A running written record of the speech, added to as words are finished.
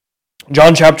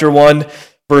John chapter 1,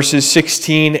 verses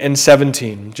 16 and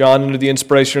 17. John, under the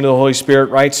inspiration of the Holy Spirit,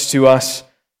 writes to us,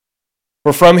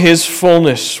 "For from his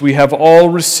fullness we have all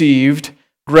received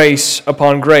grace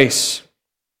upon grace.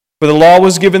 For the law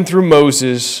was given through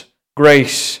Moses,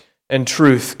 grace and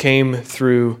truth came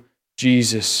through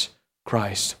Jesus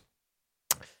Christ."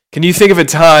 Can you think of a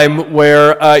time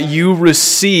where you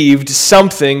received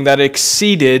something that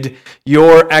exceeded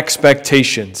your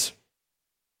expectations?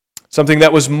 Something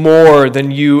that was more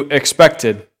than you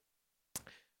expected?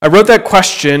 I wrote that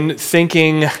question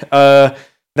thinking that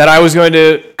I was going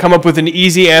to come up with an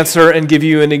easy answer and give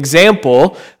you an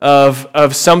example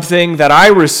of something that I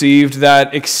received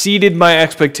that exceeded my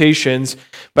expectations.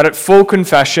 But at full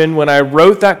confession, when I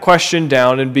wrote that question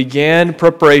down and began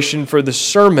preparation for the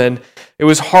sermon, it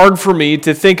was hard for me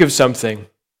to think of something.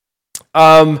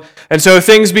 And so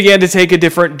things began to take a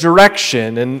different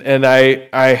direction, and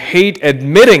I hate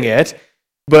admitting it,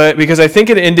 but because I think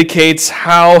it indicates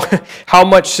how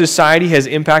much society has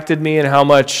impacted me and how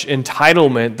much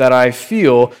entitlement that I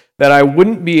feel that I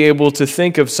wouldn't be able to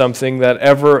think of something that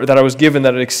I was given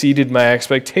that exceeded my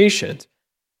expectations.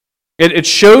 It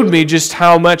showed me just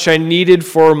how much I needed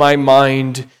for my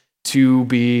mind to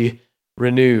be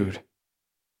renewed.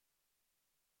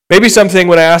 Maybe something,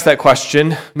 when I ask that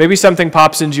question, maybe something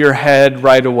pops into your head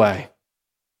right away.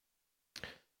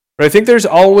 But I think there's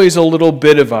always a little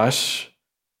bit of us,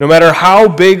 no matter how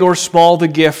big or small the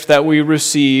gift that we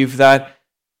receive, that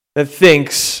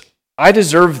thinks, I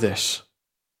deserve this,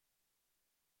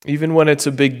 even when it's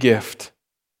a big gift.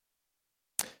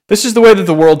 This is the way that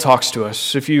the world talks to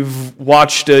us. If you've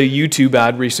watched a YouTube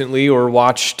ad recently or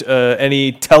watched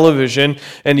any television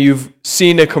and you've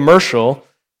seen a commercial,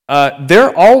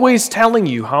 they're always telling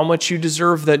you how much you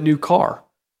deserve that new car,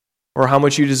 or how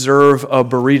much you deserve a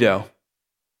burrito,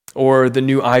 or the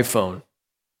new iPhone.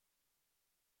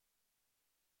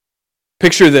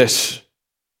 Picture this.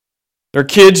 There are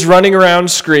kids running around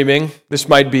screaming. This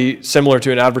might be similar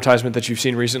to an advertisement that you've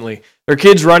seen recently. There are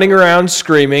kids running around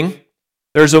screaming.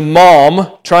 There's a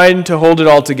mom trying to hold it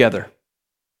all together.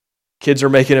 Kids are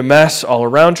making a mess all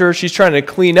around her. She's trying to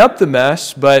clean up the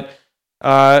mess, but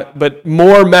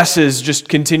more messes just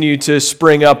continue to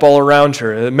spring up all around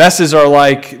her. The messes are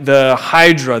like the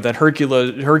Hydra that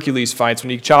Hercules fights.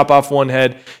 When you chop off one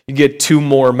head, you get two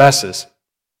more messes.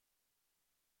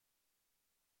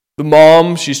 The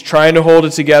mom, she's trying to hold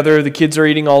it together. The kids are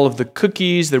eating all of the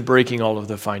cookies. They're breaking all of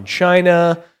the fine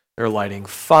china. They're lighting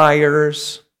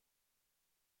fires.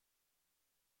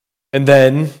 And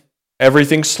then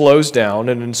everything slows down,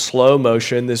 and in slow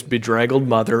motion, this bedraggled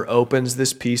mother opens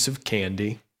this piece of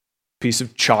candy, piece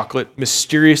of chocolate,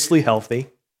 mysteriously healthy.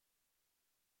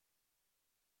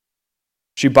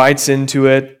 She bites into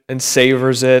it and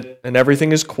savors it, and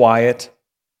everything is quiet.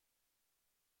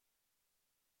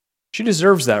 She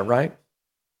deserves that, right?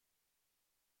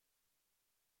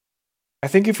 I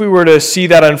think if we were to see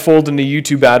that unfold in a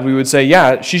YouTube ad, we would say,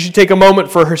 yeah, she should take a moment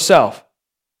for herself.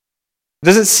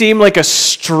 Does it seem like a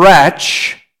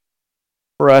stretch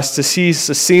for us to see a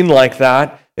scene like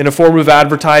that in a form of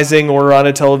advertising or on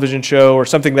a television show or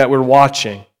something that we're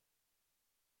watching?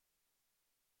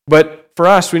 But for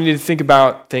us, we need to think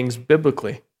about things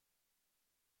biblically.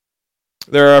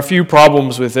 There are a few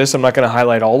problems with this. I'm not going to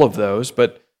highlight all of those,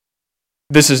 but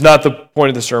this is not the point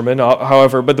of the sermon,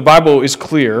 however, but the Bible is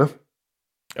clear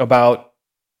about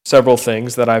several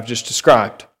things that I've just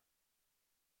described.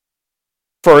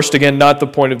 First, again, not the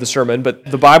point of the sermon, but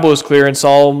the Bible is clear in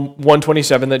Psalm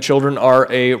 127 that children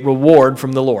are a reward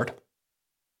from the Lord.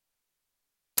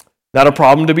 Not a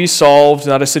problem to be solved,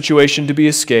 not a situation to be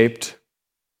escaped.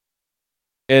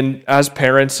 And as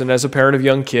parents and as a parent of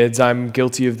young kids, I'm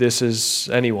guilty of this as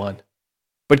anyone.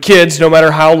 But kids, no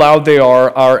matter how loud they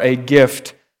are a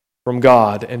gift from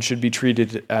God and should be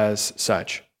treated as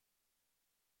such.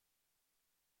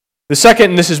 The second,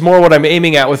 and this is more what I'm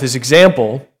aiming at with this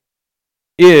example,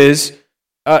 is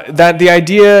that the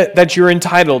idea that you're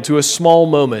entitled to a small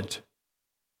moment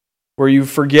where you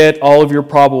forget all of your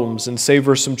problems and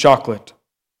savor some chocolate.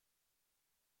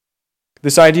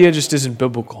 This idea just isn't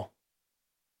biblical.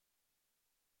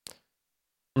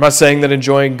 I'm not saying that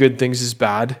enjoying good things is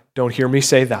bad. Don't hear me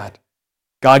say that.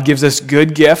 God gives us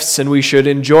good gifts and we should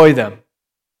enjoy them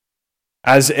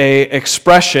as an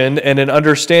expression and an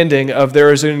understanding of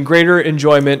there is a greater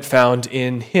enjoyment found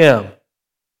in Him.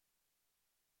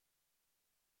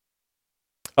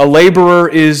 A laborer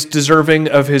is deserving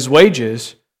of his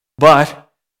wages,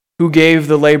 but who gave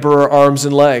the laborer arms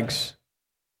and legs?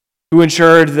 Who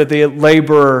ensured that the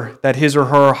laborer, that his or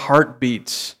her heart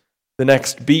beats the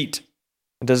next beat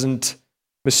and doesn't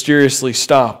mysteriously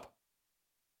stop?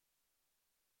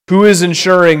 Who is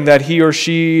ensuring that he or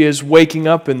she is waking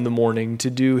up in the morning to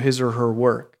do his or her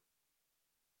work?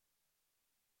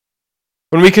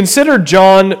 When we consider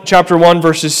John chapter 1,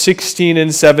 verses 16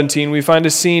 and 17, we find a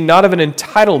scene not of an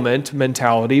entitlement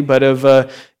mentality, but of an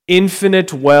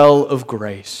infinite well of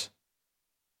grace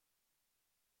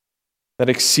that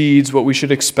exceeds what we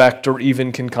should expect or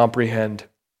even can comprehend.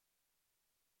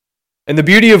 And the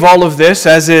beauty of all of this,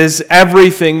 as is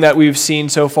everything that we've seen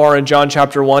so far in John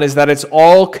chapter 1, is that it's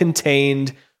all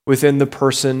contained within the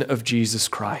person of Jesus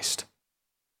Christ.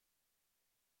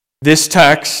 This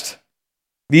text,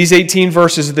 these 18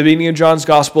 verses at the beginning of John's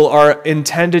Gospel, are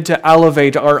intended to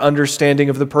elevate our understanding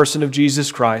of the person of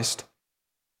Jesus Christ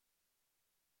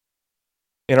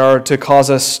in order to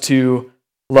cause us to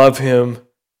love him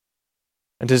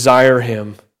and desire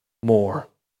him more.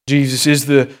 Jesus is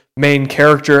the main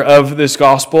character of this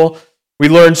gospel. We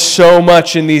learn so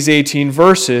much in these 18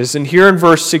 verses, and here in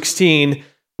verse 16,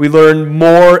 we learn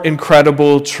more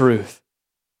incredible truth.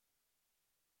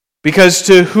 Because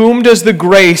to whom does the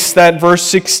grace that verse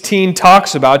 16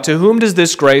 talks about, to whom does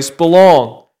this grace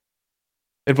belong?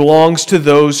 It belongs to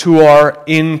those who are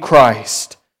in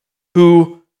Christ,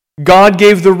 who God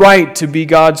gave the right to be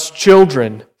God's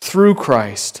children through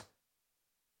Christ.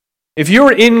 If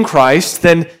you're in Christ,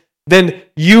 then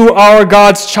you are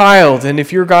God's child. And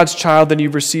if you're God's child, then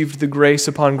you've received the grace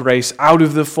upon grace out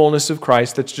of the fullness of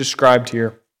Christ that's described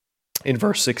here in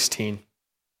verse 16.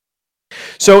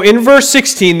 So in verse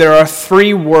 16, there are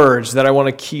 3 words that I want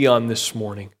to key on this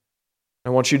morning. I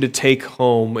want you to take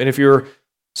home. And if you're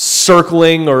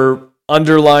circling or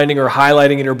underlining or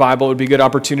highlighting in your Bible, it would be a good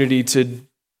opportunity to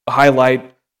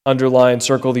highlight, underline,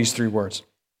 circle these 3 words.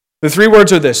 The 3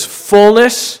 words are this: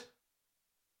 fullness,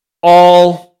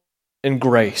 all, and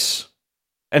grace.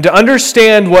 And to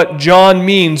understand what John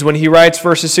means when he writes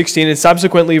verses 16 and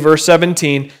subsequently verse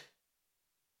 17,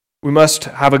 we must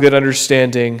have a good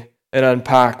understanding and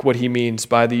unpack what he means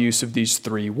by the use of these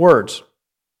 3 words.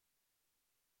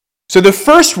 So the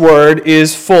first word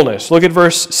is fullness. Look at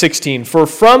verse 16. For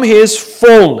from his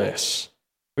fullness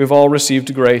we've all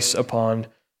received grace upon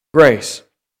grace.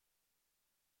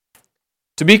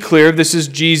 To be clear, this is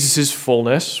Jesus'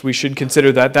 fullness. We should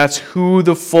consider that. That's who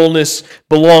the fullness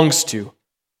belongs to.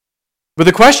 But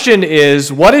the question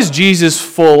is, what is Jesus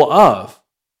full of?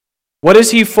 What is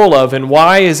he full of, and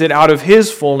why is it out of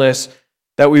his fullness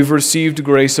that we've received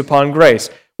grace upon grace?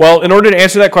 Well, in order to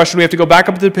answer that question, we have to go back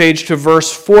up the page to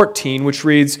verse 14, which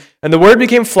reads, And the Word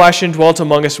became flesh and dwelt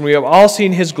among us, and we have all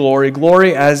seen his glory,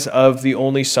 glory as of the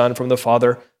only Son from the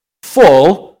Father,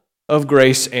 full of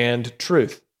grace and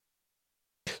truth.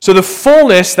 So the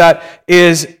fullness that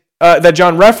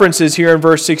John references here in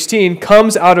verse 16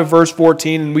 comes out of verse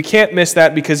 14, and we can't miss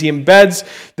that because he embeds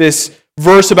this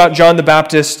verse about John the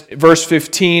Baptist, verse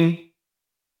 15.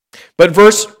 But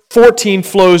verse 14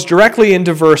 flows directly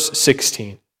into verse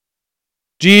 16.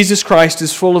 Jesus Christ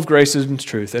is full of grace and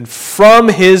truth, and from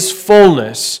his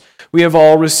fullness we have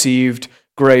all received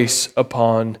grace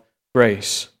upon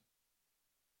grace.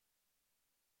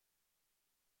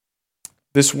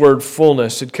 This word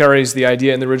fullness, it carries the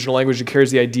idea in the original language, it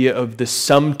carries the idea of the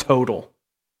sum total.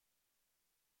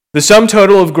 The sum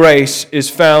total of grace is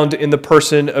found in the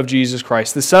person of Jesus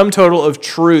Christ. The sum total of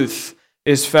truth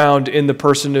is found in the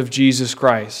person of Jesus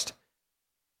Christ.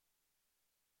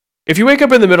 If you wake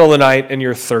up in the middle of the night and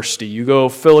you're thirsty, you go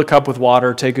fill a cup with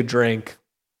water, take a drink.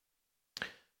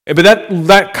 But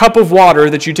that cup of water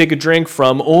that you take a drink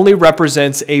from only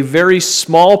represents a very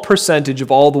small percentage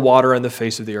of all the water on the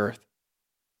face of the earth.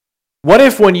 What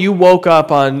if when you woke up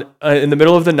in the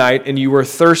middle of the night and you were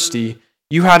thirsty,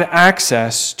 you had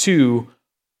access to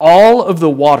all of the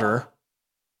water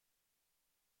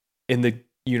in the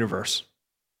universe?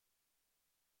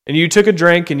 And you took a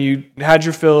drink and you had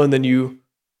your fill and then you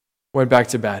went back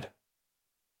to bed.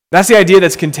 That's the idea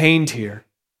that's contained here.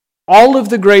 All of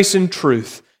the grace and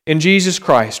truth in Jesus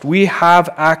Christ, we have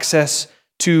access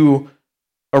to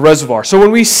a reservoir. So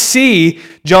when we see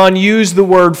John use the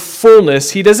word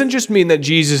fullness, he doesn't just mean that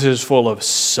Jesus is full of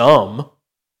some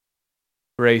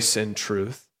grace and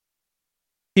truth.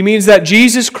 He means that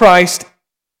Jesus Christ,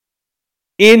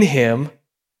 in him,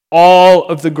 all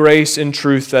of the grace and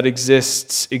truth that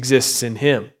exists in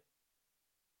him.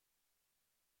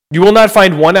 You will not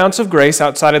find 1 ounce of grace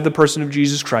outside of the person of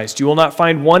Jesus Christ. You will not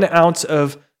find 1 ounce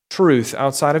of truth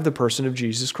outside of the person of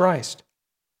Jesus Christ.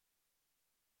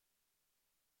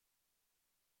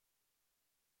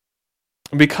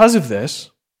 And because of this,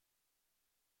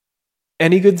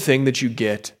 any good thing that you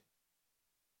get,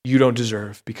 you don't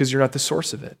deserve because you're not the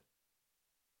source of it.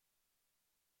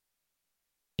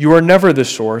 You are never the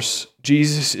source.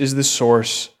 Jesus is the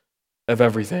source of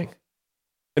everything.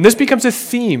 And this becomes a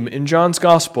theme in John's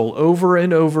gospel over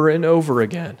and over and over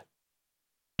again.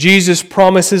 Jesus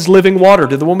promises living water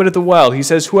to the woman at the well. He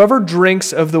says, "Whoever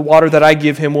drinks of the water that I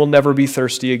give him will never be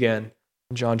thirsty again,"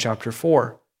 in John chapter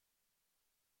 4.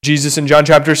 Jesus in John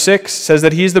chapter 6 says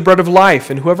that he is the bread of life,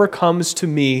 and whoever comes to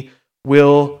me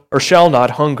will or shall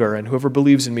not hunger, and whoever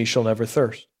believes in me shall never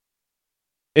thirst.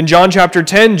 In John chapter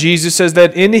 10, Jesus says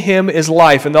that in him is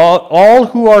life, and all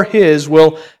who are his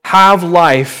will have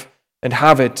life and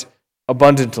have it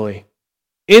abundantly.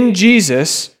 In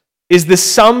Jesus is the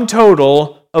sum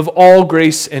total of all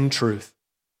grace and truth.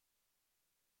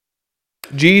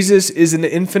 Jesus is an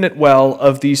infinite well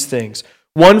of these things,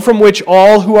 one from which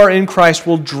all who are in Christ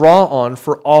will draw on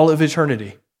for all of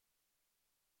eternity.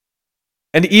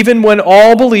 And even when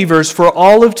all believers for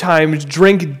all of time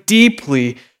drink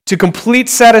deeply to complete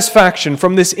satisfaction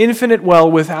from this infinite well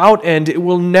without end, it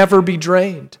will never be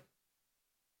drained.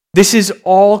 This is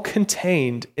all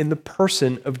contained in the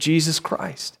person of Jesus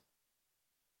Christ.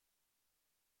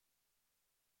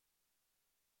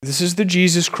 This is the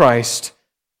Jesus Christ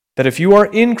that if you are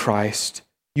in Christ,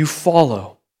 you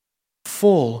follow,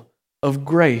 full of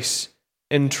grace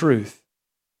and truth.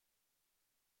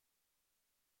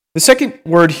 The second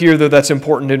word here, though, that's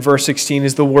important in verse 16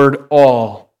 is the word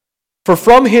all. For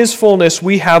from his fullness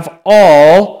we have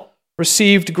all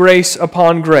received grace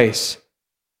upon grace.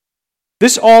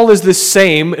 This all is the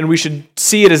same, and we should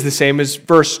see it as the same as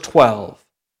verse 12,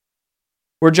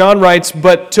 where John writes,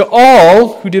 "But to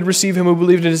all who did receive him, who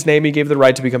believed in his name, he gave the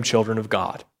right to become children of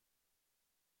God."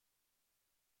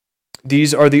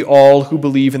 These are the all who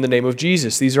believe in the name of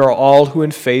Jesus. These are all who in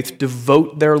faith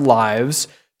devote their lives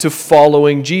to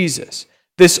following Jesus.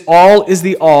 This all is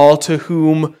the all to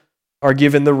whom are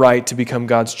given the right to become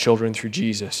God's children through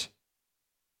Jesus.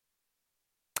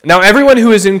 Now, everyone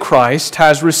who is in Christ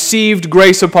has received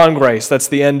grace upon grace. That's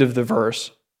the end of the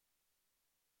verse.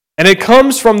 And it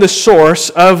comes from the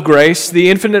source of grace, the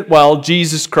infinite well,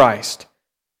 Jesus Christ.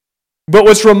 But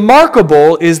what's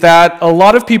remarkable is that a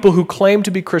lot of people who claim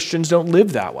to be Christians don't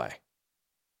live that way.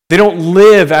 They don't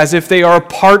live as if they are a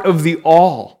part of the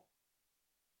all.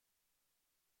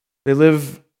 They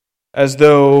live as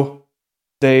though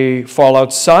they fall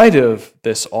outside of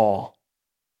this all.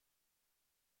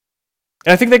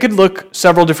 And I think they could look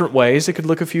several different ways. They could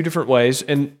look a few different ways.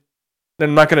 And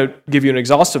I'm not going to give you an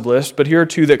exhaustive list, but here are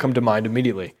two that come to mind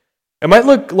immediately. It might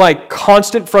look like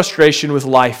constant frustration with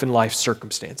life and life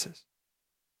circumstances.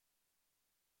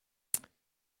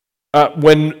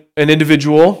 When an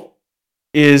individual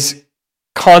is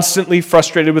constantly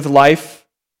frustrated with life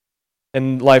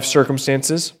and life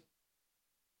circumstances,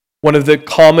 one of the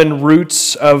common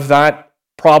roots of that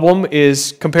problem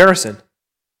is comparison.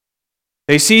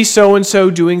 They see so-and-so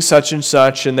doing such and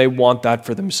such, and they want that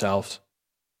for themselves.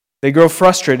 They grow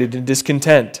frustrated and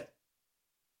discontent.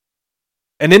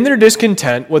 And in their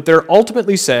discontent, what they're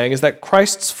ultimately saying is that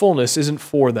Christ's fullness isn't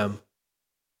for them.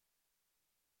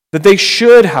 That they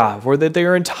should have, or that they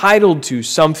are entitled to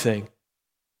something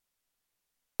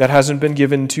that hasn't been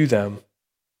given to them.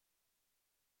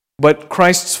 But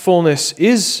Christ's fullness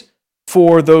is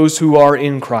for those who are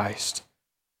in Christ.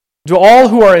 To all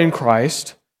who are in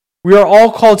Christ, we are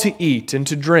all called to eat and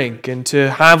to drink and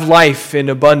to have life in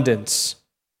abundance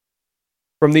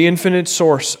from the infinite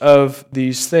source of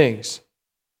these things.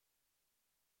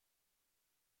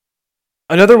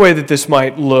 Another way that this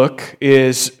might look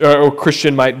is, or a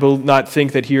Christian might not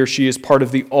think that he or she is part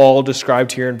of the all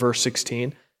described here in verse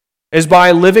 16, is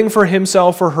by living for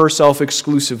himself or herself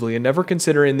exclusively and never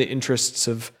considering the interests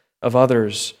of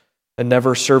others and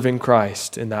never serving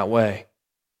Christ in that way.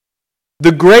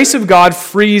 The grace of God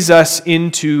frees us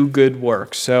into good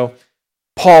works. So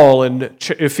Paul in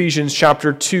Ephesians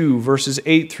chapter 2, verses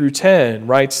 8 through 10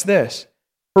 writes this,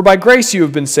 "For by grace you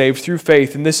have been saved through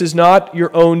faith, and this is not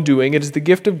your own doing. It is the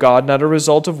gift of God, not a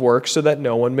result of works, so that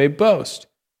no one may boast."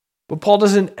 But Paul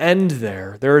doesn't end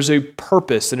there. There is a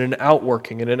purpose and an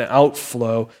outworking and an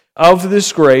outflow of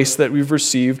this grace that we've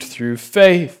received through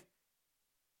faith.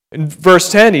 In verse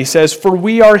 10, he says, "For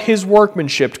we are his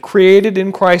workmanship, created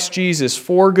in Christ Jesus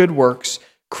for good works,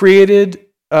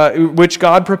 which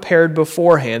God prepared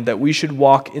beforehand that we should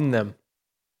walk in them."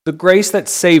 The grace that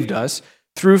saved us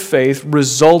through faith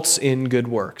results in good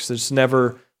works.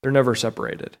 They're never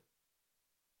separated.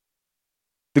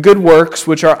 The good works,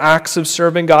 which are acts of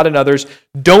serving God and others,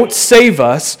 don't save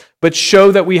us, but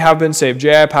show that we have been saved.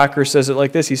 J.I. Packer says it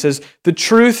like this. He says, "The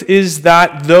truth is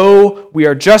that though we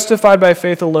are justified by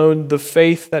faith alone, the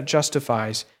faith that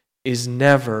justifies is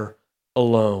never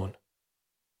alone."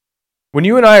 When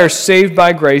you and I are saved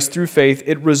by grace through faith,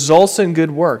 it results in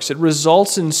good works. It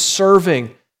results in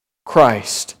serving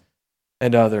Christ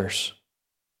and others.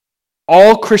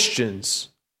 All Christians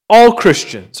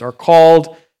are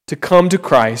called to come to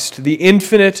Christ, the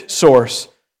infinite source,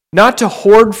 not to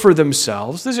hoard for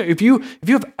themselves. If you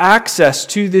have access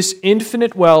to this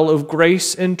infinite well of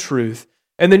grace and truth,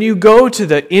 and then you go to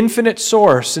the infinite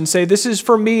source and say, this is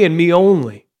for me and me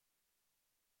only.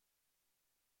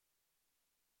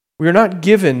 We are not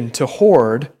given to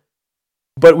hoard,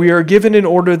 but we are given in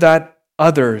order that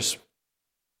others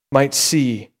might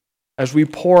see as we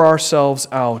pour ourselves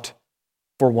out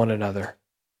for one another.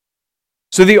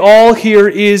 So the all here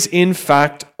is in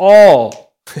fact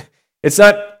all. It's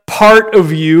not part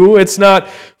of you. It's not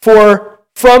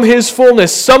from His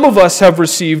fullness. Some of us have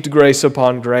received grace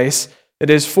upon grace. It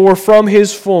is for from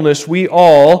His fullness we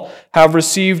all have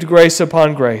received grace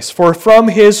upon grace. For from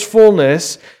His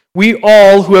fullness we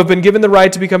all who have been given the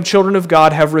right to become children of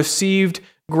God have received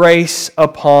grace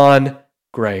upon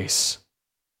grace.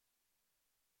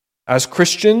 As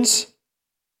Christians,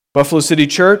 Buffalo City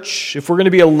Church, if we're going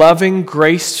to be a loving,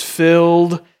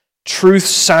 grace-filled,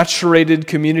 truth-saturated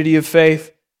community of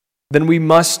faith, then we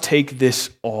must take this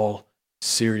all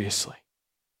seriously.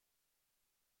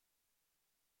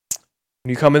 When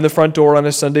you come in the front door on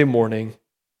a Sunday morning,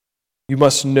 you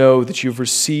must know that you've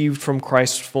received from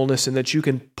Christ's fullness and that you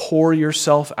can pour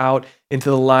yourself out into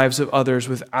the lives of others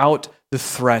without the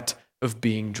threat of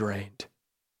being drained.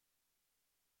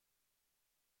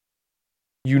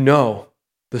 You know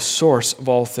the source of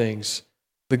all things,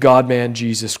 the God-man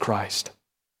Jesus Christ.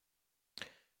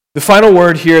 The final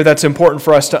word here that's important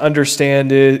for us to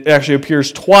understand, it actually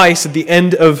appears twice at the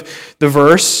end of the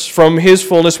verse. From His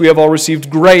fullness we have all received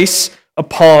grace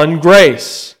upon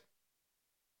grace.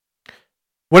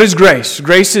 What is grace?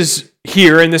 Grace is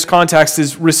here in this context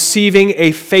is receiving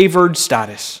a favored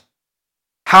status.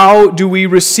 How do we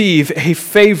receive a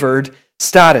favored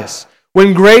status?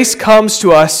 When grace comes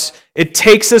to us, it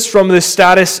takes us from the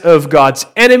status of God's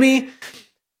enemy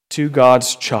to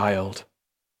God's child.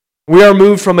 We are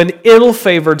moved from an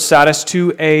ill-favored status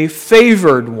to a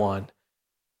favored one.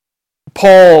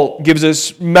 Paul gives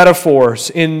us metaphors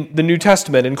in the New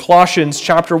Testament. In Colossians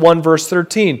chapter 1, verse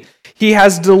 13, He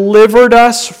has delivered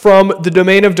us from the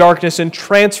domain of darkness and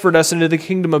transferred us into the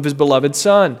kingdom of His beloved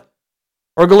Son.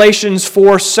 Or Galatians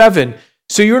 4:7,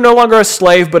 so you're no longer a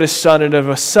slave, but a son, and of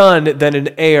a son, then an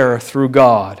heir through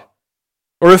God.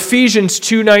 Or Ephesians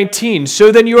 2:19,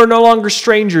 so then you are no longer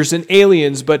strangers and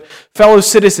aliens, but fellow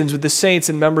citizens with the saints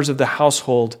and members of the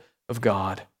household of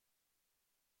God.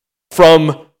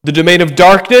 From the domain of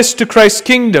darkness to Christ's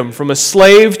kingdom, from a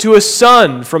slave to a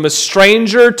son, from a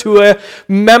stranger to a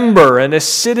member and a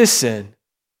citizen.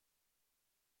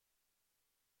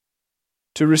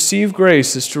 To receive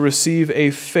grace is to receive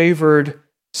a favored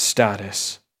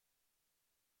status.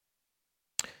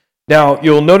 Now,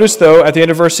 you'll notice, though, at the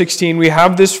end of verse 16, we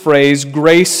have this phrase,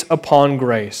 grace upon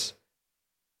grace.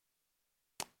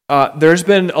 There's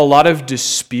been a lot of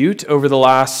dispute over the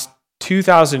last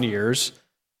 2,000 years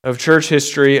of church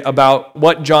history about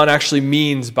what John actually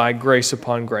means by grace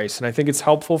upon grace. And I think it's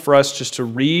helpful for us just to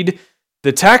read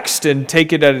the text and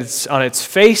take it on its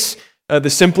face. The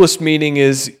simplest meaning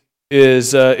is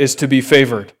to be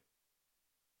favored.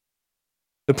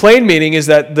 The plain meaning is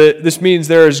that this means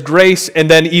there is grace and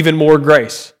then even more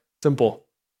grace. Simple.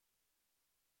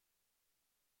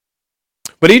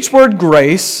 But each word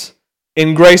grace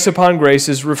in grace upon grace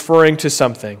is referring to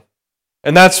something.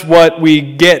 And that's what we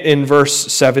get in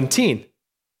verse 17.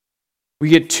 We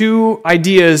get two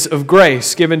ideas of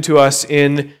grace given to us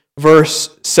in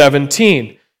verse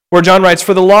 17, where John writes,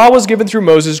 for the law was given through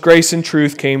Moses, grace and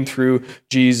truth came through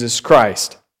Jesus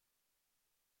Christ.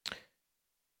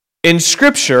 In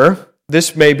Scripture,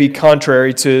 this may be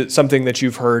contrary to something that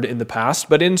you've heard in the past,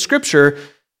 but in Scripture,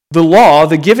 the law,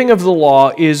 the giving of the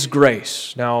law is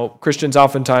grace. Now, Christians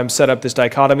oftentimes set up this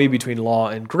dichotomy between law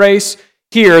and grace.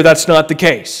 Here, that's not the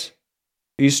case.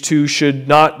 These two should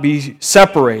not be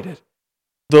separated.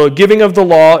 The giving of the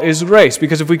law is grace,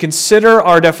 because if we consider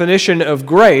our definition of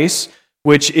grace,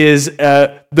 which is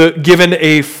given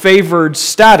a favored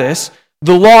status,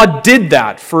 the law did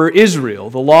that for Israel.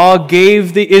 The law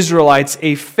gave the Israelites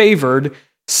a favored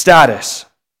status.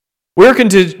 We're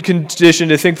conditioned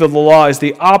to think that the law is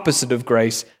the opposite of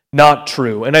grace. Not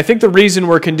true. And I think the reason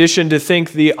we're conditioned to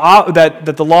think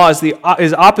that the law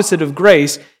is opposite of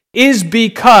grace is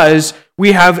because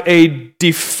we have a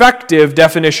defective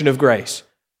definition of grace.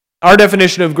 Our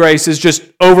definition of grace is just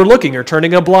overlooking or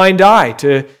turning a blind eye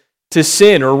to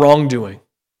sin or wrongdoing.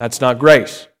 That's not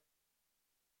grace.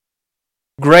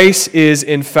 Grace is,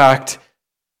 in fact,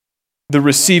 the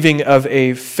receiving of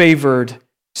a favored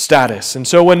status. And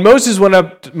so when Moses went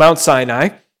up to Mount Sinai,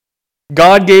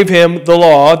 God gave him the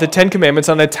law, the Ten Commandments,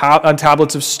 on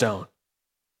tablets of stone.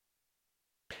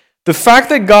 The fact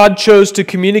that God chose to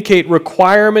communicate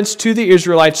requirements to the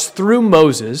Israelites through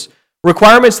Moses,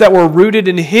 requirements that were rooted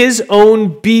in his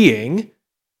own being,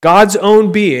 God's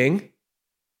own being,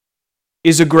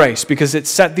 is a grace because it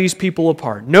set these people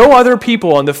apart. No other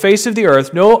people on the face of the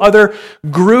earth, no other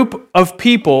group of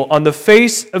people on the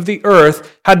face of the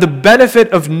earth had the benefit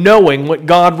of knowing what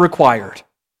God required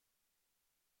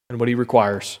and what he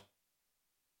requires.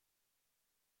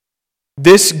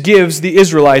 This gives the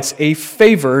Israelites a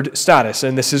favored status,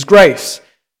 and this is grace.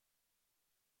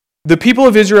 The people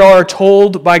of Israel are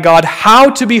told by God how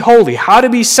to be holy, how to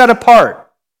be set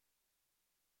apart.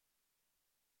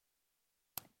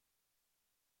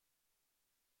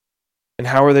 And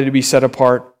how are they to be set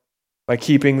apart? By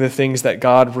keeping the things that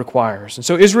God requires. And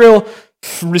so Israel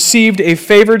received a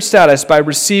favored status by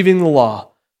receiving the law.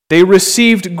 They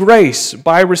received grace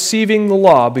by receiving the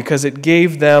law because it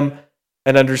gave them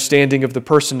an understanding of the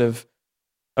person of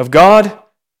God,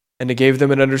 and it gave them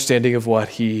an understanding of what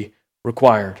he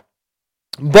required.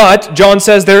 But, John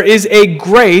says, there is a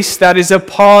grace that is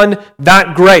upon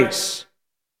that grace.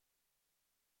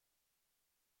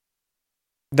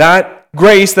 That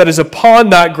grace that is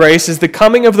upon that grace is the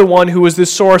coming of the one who is the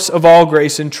source of all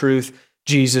grace and truth,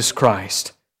 Jesus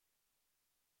Christ.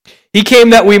 He came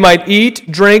that we might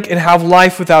eat, drink, and have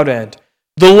life without end.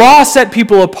 The law set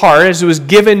people apart as it was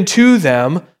given to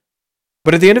them,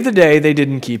 but at the end of the day, they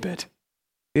didn't keep it.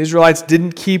 The Israelites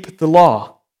didn't keep the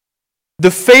law. The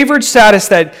favored status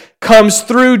that comes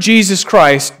through Jesus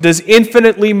Christ does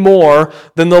infinitely more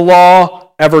than the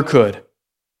law ever could.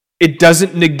 It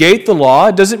doesn't negate the law.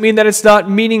 It doesn't mean that it's not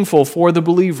meaningful for the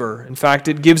believer. In fact,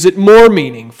 it gives it more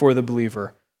meaning for the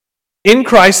believer. In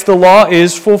Christ, the law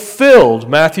is fulfilled.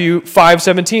 Matthew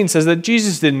 5:17 says that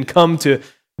Jesus didn't come to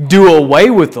do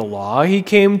away with the law. He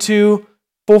came to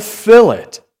fulfill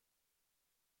it.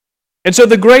 And so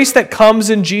the grace that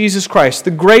comes in Jesus Christ,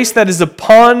 the grace that is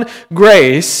upon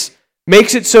grace,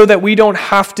 makes it so that we don't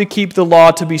have to keep the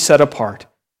law to be set apart.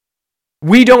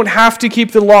 We don't have to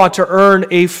keep the law to earn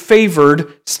a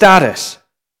favored status.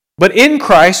 But in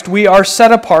Christ, we are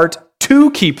set apart to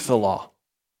keep the law.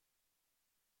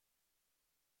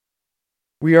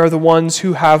 We are the ones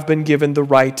who have been given the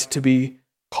right to be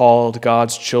called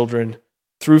God's children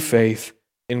through faith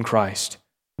in Christ.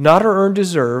 Not earned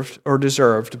or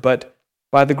deserved, but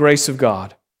by the grace of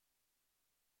God.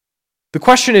 The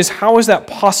question is, how is that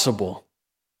possible?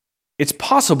 It's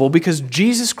possible because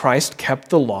Jesus Christ kept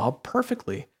the law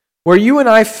perfectly. Where you and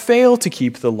I fail to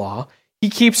keep the law, he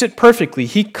keeps it perfectly.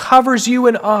 He covers you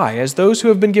and I, as those who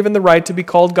have been given the right to be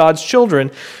called God's children,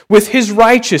 with his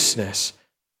righteousness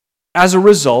as a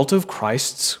result of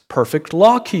Christ's perfect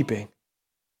law-keeping.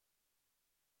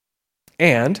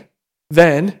 And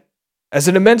then, as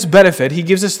an immense benefit, he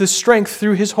gives us the strength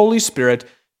through his Holy Spirit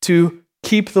to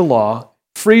keep the law,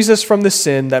 frees us from the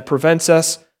sin that prevents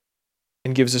us,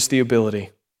 and gives us the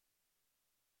ability.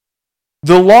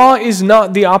 The law is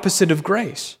not the opposite of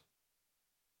grace.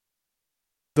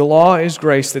 The law is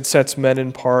grace that sets men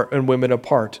and women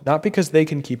apart, not because they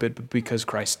can keep it, but because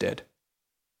Christ did.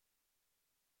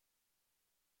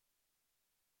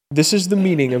 This is the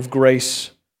meaning of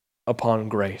grace upon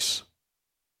grace.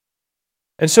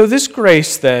 And so this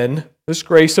grace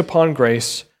upon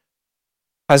grace,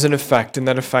 has an effect, and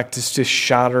that effect is to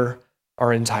shatter our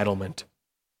entitlement.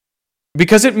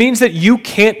 Because it means that you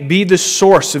can't be the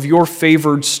source of your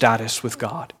favored status with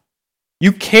God.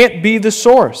 You can't be the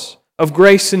source of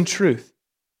grace and truth.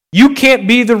 You can't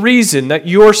be the reason that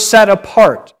you're set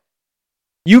apart.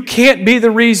 You can't be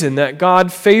the reason that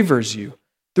God favors you.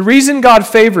 The reason God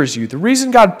favors you, the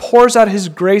reason God pours out his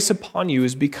grace upon you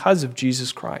is because of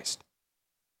Jesus Christ.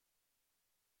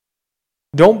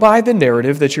 Don't buy the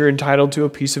narrative that you're entitled to a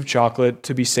piece of chocolate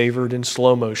to be savored in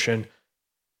slow motion.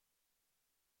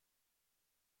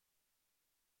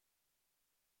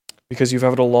 Because you've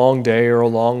had a long day or a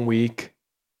long week,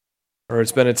 or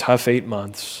it's been a tough 8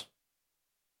 months.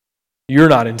 You're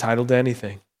not entitled to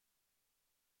anything.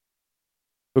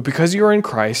 But because you're in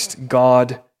Christ,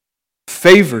 God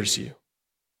favors you.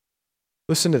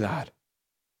 Listen to that.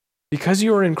 Because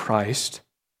you are in Christ,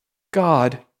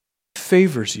 God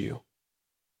favors you.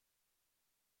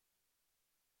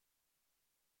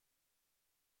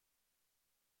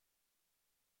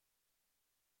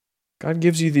 God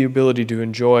gives you the ability to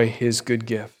enjoy his good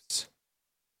gifts.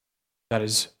 That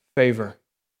is favor.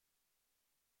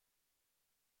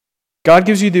 God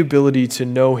gives you the ability to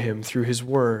know him through his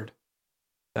word.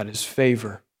 That is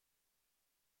favor.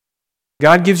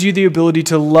 God gives you the ability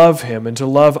to love him and to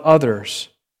love others.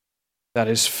 That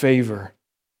is favor.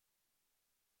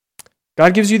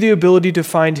 God gives you the ability to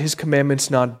find his commandments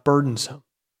not burdensome,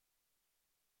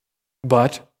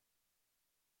 but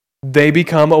they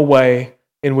become a way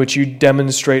in which you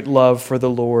demonstrate love for the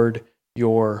Lord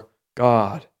your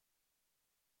God.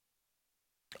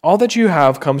 All that you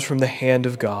have comes from the hand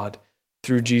of God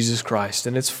through Jesus Christ,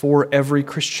 and it's for every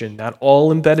Christian. That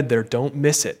all embedded there. Don't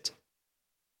miss it.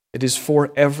 It is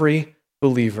for every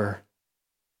believer.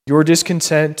 Your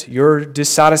discontent, your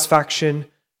dissatisfaction,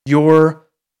 your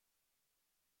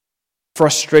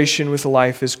frustration with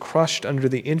life is crushed under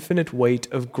the infinite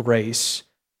weight of grace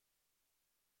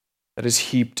that is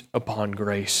heaped upon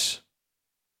grace.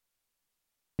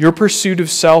 Your pursuit of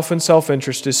self and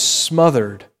self-interest is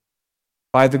smothered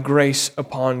by the grace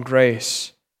upon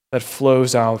grace that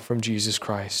flows out from Jesus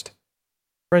Christ.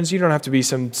 Friends, you don't have to be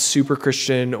some super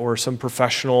Christian or some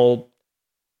professional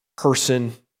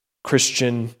person,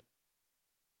 Christian,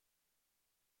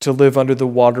 to live under the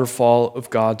waterfall of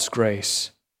God's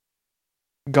grace.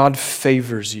 God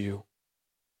favors you.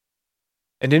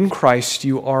 And in Christ,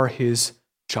 you are his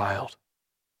child.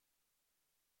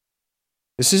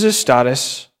 This is a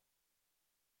status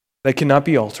that cannot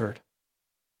be altered.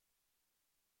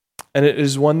 And it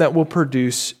is one that will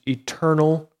produce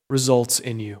eternal results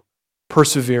in you.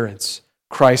 Perseverance,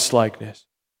 Christ-likeness,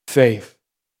 faith,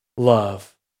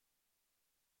 love.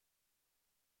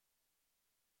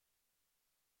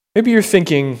 Maybe you're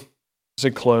thinking, as I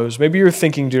close, maybe you're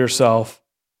thinking to yourself,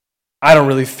 I don't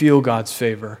really feel God's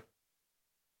favor.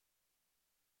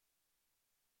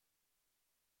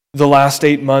 The last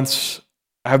 8 months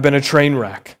have been a train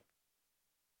wreck.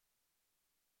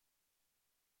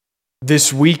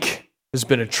 This week has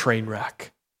been a train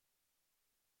wreck.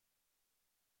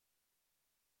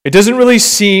 It doesn't really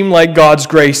seem like God's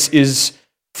grace is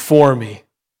for me.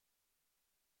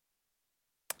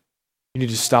 You need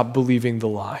to stop believing the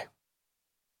lie.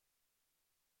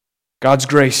 God's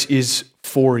grace is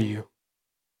for you.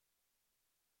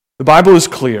 The Bible is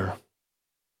clear.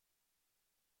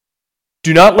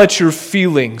 Do not let your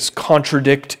feelings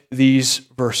contradict these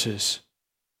verses.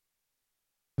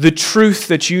 The truth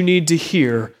that you need to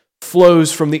hear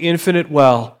flows from the infinite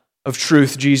well of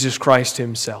truth, Jesus Christ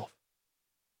himself.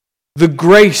 The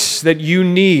grace that you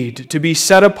need to be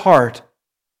set apart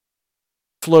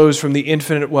flows from the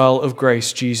infinite well of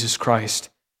grace, Jesus Christ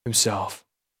himself.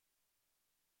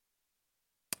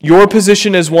 Your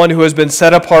position as one who has been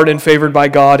set apart and favored by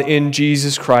God in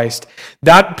Jesus Christ,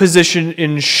 that position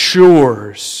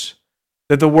ensures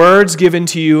that the words given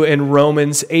to you in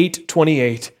Romans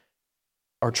 8:28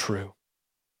 are true.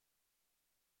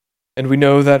 And we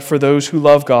know that for those who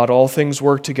love God, all things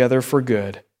work together for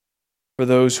good, for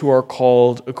those who are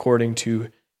called according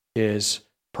to his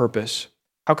purpose.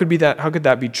 How could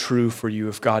that be true for you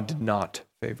if God did not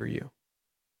favor you?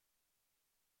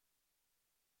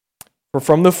 For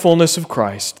from the fullness of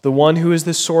Christ, the one who is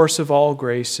the source of all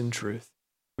grace and truth,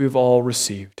 we have all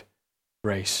received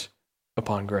grace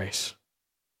upon grace.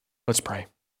 Let's pray.